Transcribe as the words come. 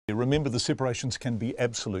Remember, the separations can be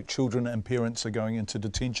absolute. Children and parents are going into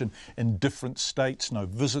detention in different states, no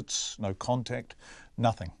visits, no contact,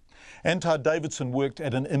 nothing. Antar Davidson worked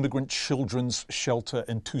at an immigrant children's shelter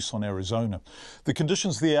in Tucson, Arizona. The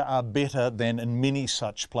conditions there are better than in many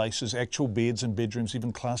such places, actual beds and bedrooms,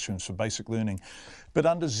 even classrooms for basic learning. But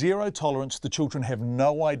under zero tolerance, the children have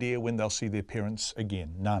no idea when they'll see their parents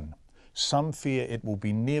again, none. Some fear it will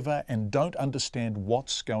be never and don't understand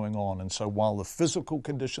what's going on. And so while the physical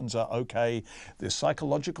conditions are okay, their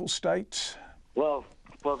psychological state? Well,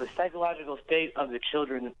 the psychological state of the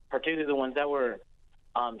children, particularly the ones that were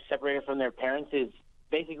separated from their parents, is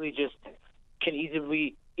basically just can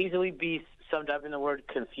easily be summed up in the word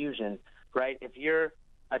confusion, right? If you're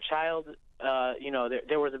a child,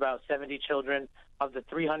 there was about 70 children. Of the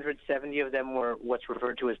 370 of them were what's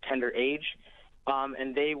referred to as tender age.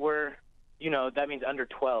 And they were, that means under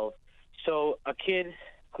 12. So a kid,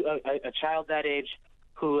 a child that age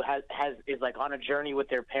who is like on a journey with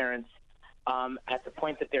their parents, at the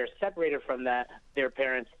point that they're separated from their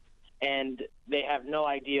parents, and they have no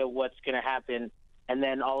idea what's going to happen. And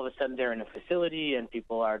then all of a sudden they're in a facility and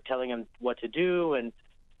people are telling them what to do. And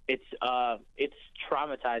it's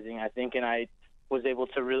traumatizing, I think. And I was able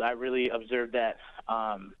to really observe that,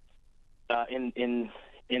 in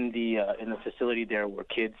the facility. There were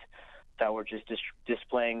kids that were just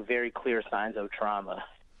displaying very clear signs of trauma.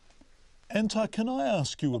 Antar, can I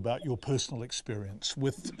ask you about your personal experience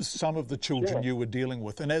with some of the children you were dealing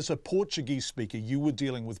with? And as a Portuguese speaker, you were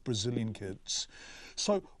dealing with Brazilian kids.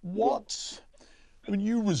 So when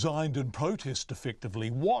you resigned in protest effectively,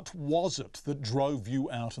 what was it that drove you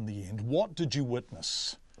out in the end? What did you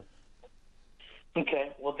witness?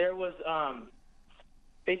 Okay, well, there was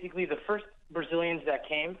basically the first Brazilians that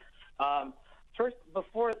came.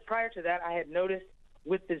 Prior to that, I had noticed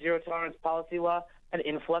with the zero tolerance policy law an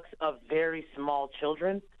influx of very small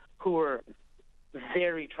children who were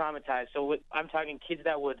very traumatized. So I'm talking kids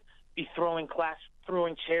that would be throwing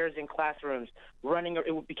chairs in classrooms, running.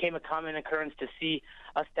 It became a common occurrence to see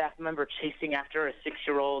a staff member chasing after a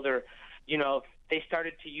 6-year-old, or, they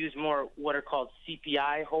started to use more what are called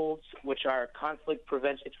CPI holds, which are conflict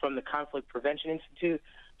prevention. It's from the Conflict Prevention Institute.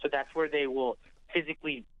 So that's where they will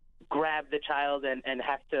physically grab the child and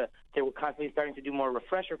they were constantly starting to do more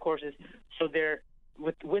refresher courses. So they're,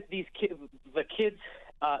 with these kids, the kids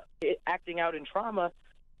acting out in trauma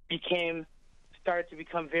started to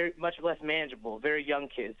become very much less manageable, very young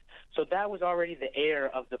kids. So that was already the air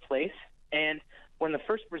of the place. And when the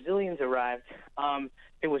first Brazilians arrived,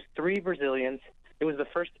 it was 3 Brazilians. It was the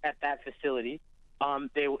first at that facility.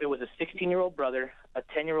 It was a 16-year-old brother, a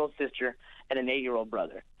 10-year-old sister, and an 8-year-old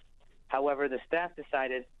brother. However, the staff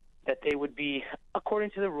decided that they would be,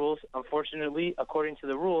 according to the rules, unfortunately, according to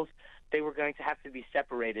the rules, they were going to have to be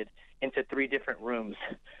separated into 3 different rooms.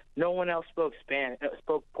 No one else spoke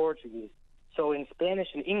Portuguese. So in Spanish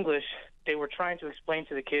and English, they were trying to explain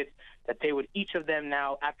to the kids that they would, each of them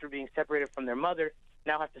now, after being separated from their mother,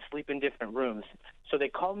 now have to sleep in different rooms. So they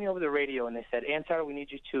called me over the radio and they said, Antar, we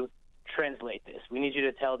need you to translate this. We need you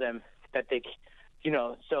to tell them that they,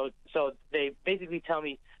 so they basically tell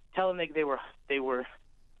them they were,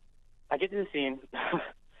 I get to the scene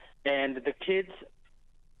and the kids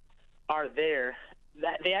are there.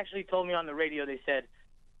 They actually told me on the radio, they said,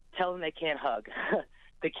 tell them they can't hug.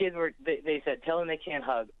 The kids they said, tell them they can't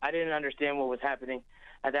hug. I didn't understand what was happening.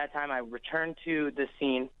 At that time, I returned to the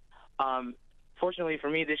scene. Fortunately for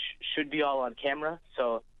me, this should be all on camera.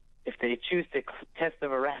 So if they choose to test the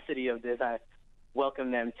veracity of this, I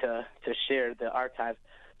welcome them to share the archives.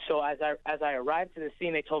 So as I arrived to the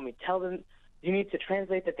scene, they told me, tell them you need to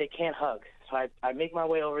translate that they can't hug. So I make my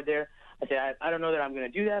way over there. I said, I don't know that I'm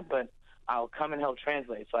going to do that, but I'll come and help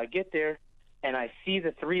translate. So I get there, and I see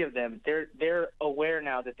the 3 of them. They're aware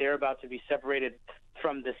now that they're about to be separated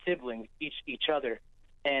from the siblings, each other.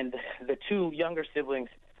 And the 2 younger siblings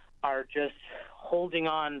are just holding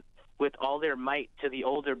on with all their might to the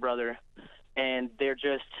older brother, and they're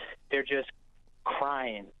just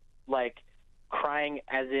crying, like crying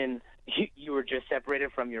as in you were just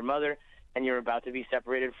separated from your mother and you're about to be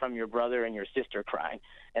separated from your brother and your sister, crying.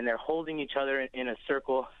 And they're holding each other in a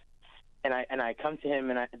circle. And I come to him,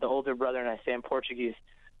 the older brother, and I say in Portuguese,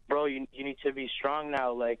 bro, you need to be strong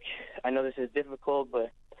now. Like, I know this is difficult,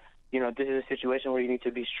 but, this is a situation where you need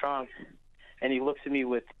to be strong. And he looks at me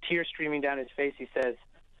with tears streaming down his face. He says,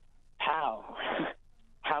 how?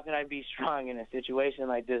 How can I be strong in a situation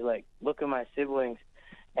like this? Like, look at my siblings.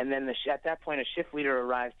 And then at that point, a shift leader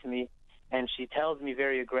arrives to me, and she tells me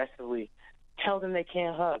very aggressively, tell them they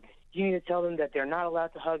can't hug. You need to tell them that they're not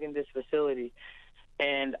allowed to hug in this facility.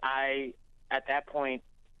 And I, at that point,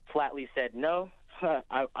 flatly said no.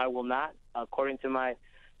 I will not. According to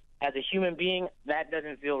as a human being, that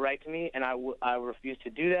doesn't feel right to me, and I refuse to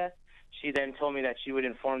do that. She then told me that she would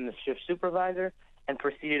inform the shift supervisor and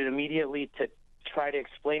proceeded immediately to try to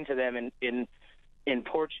explain to them in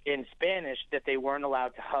Spanish that they weren't allowed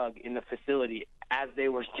to hug in the facility, as they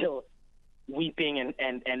were still weeping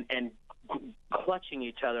and clutching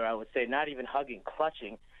each other. I would say, not even hugging,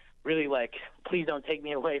 clutching, really like, please don't take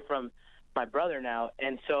me away from my brother now.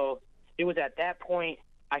 And so it was at that point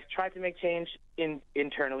I tried to make change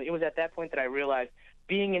internally. It was at that point that I realized,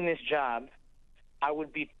 being in this job, I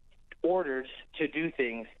would be ordered to do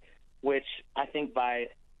things, which I think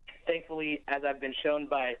thankfully, as I've been shown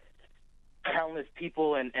by countless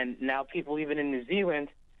people and now people even in New Zealand,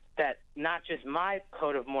 that not just my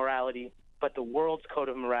code of morality, but the world's code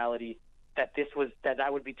of morality, that I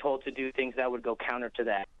would be told to do things that would go counter to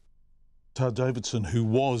that. Antar Davidson, who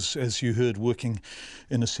was, as you heard, working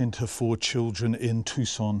in a centre for children in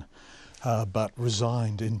Tucson, but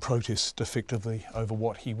resigned in protest effectively over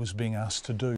what he was being asked to do.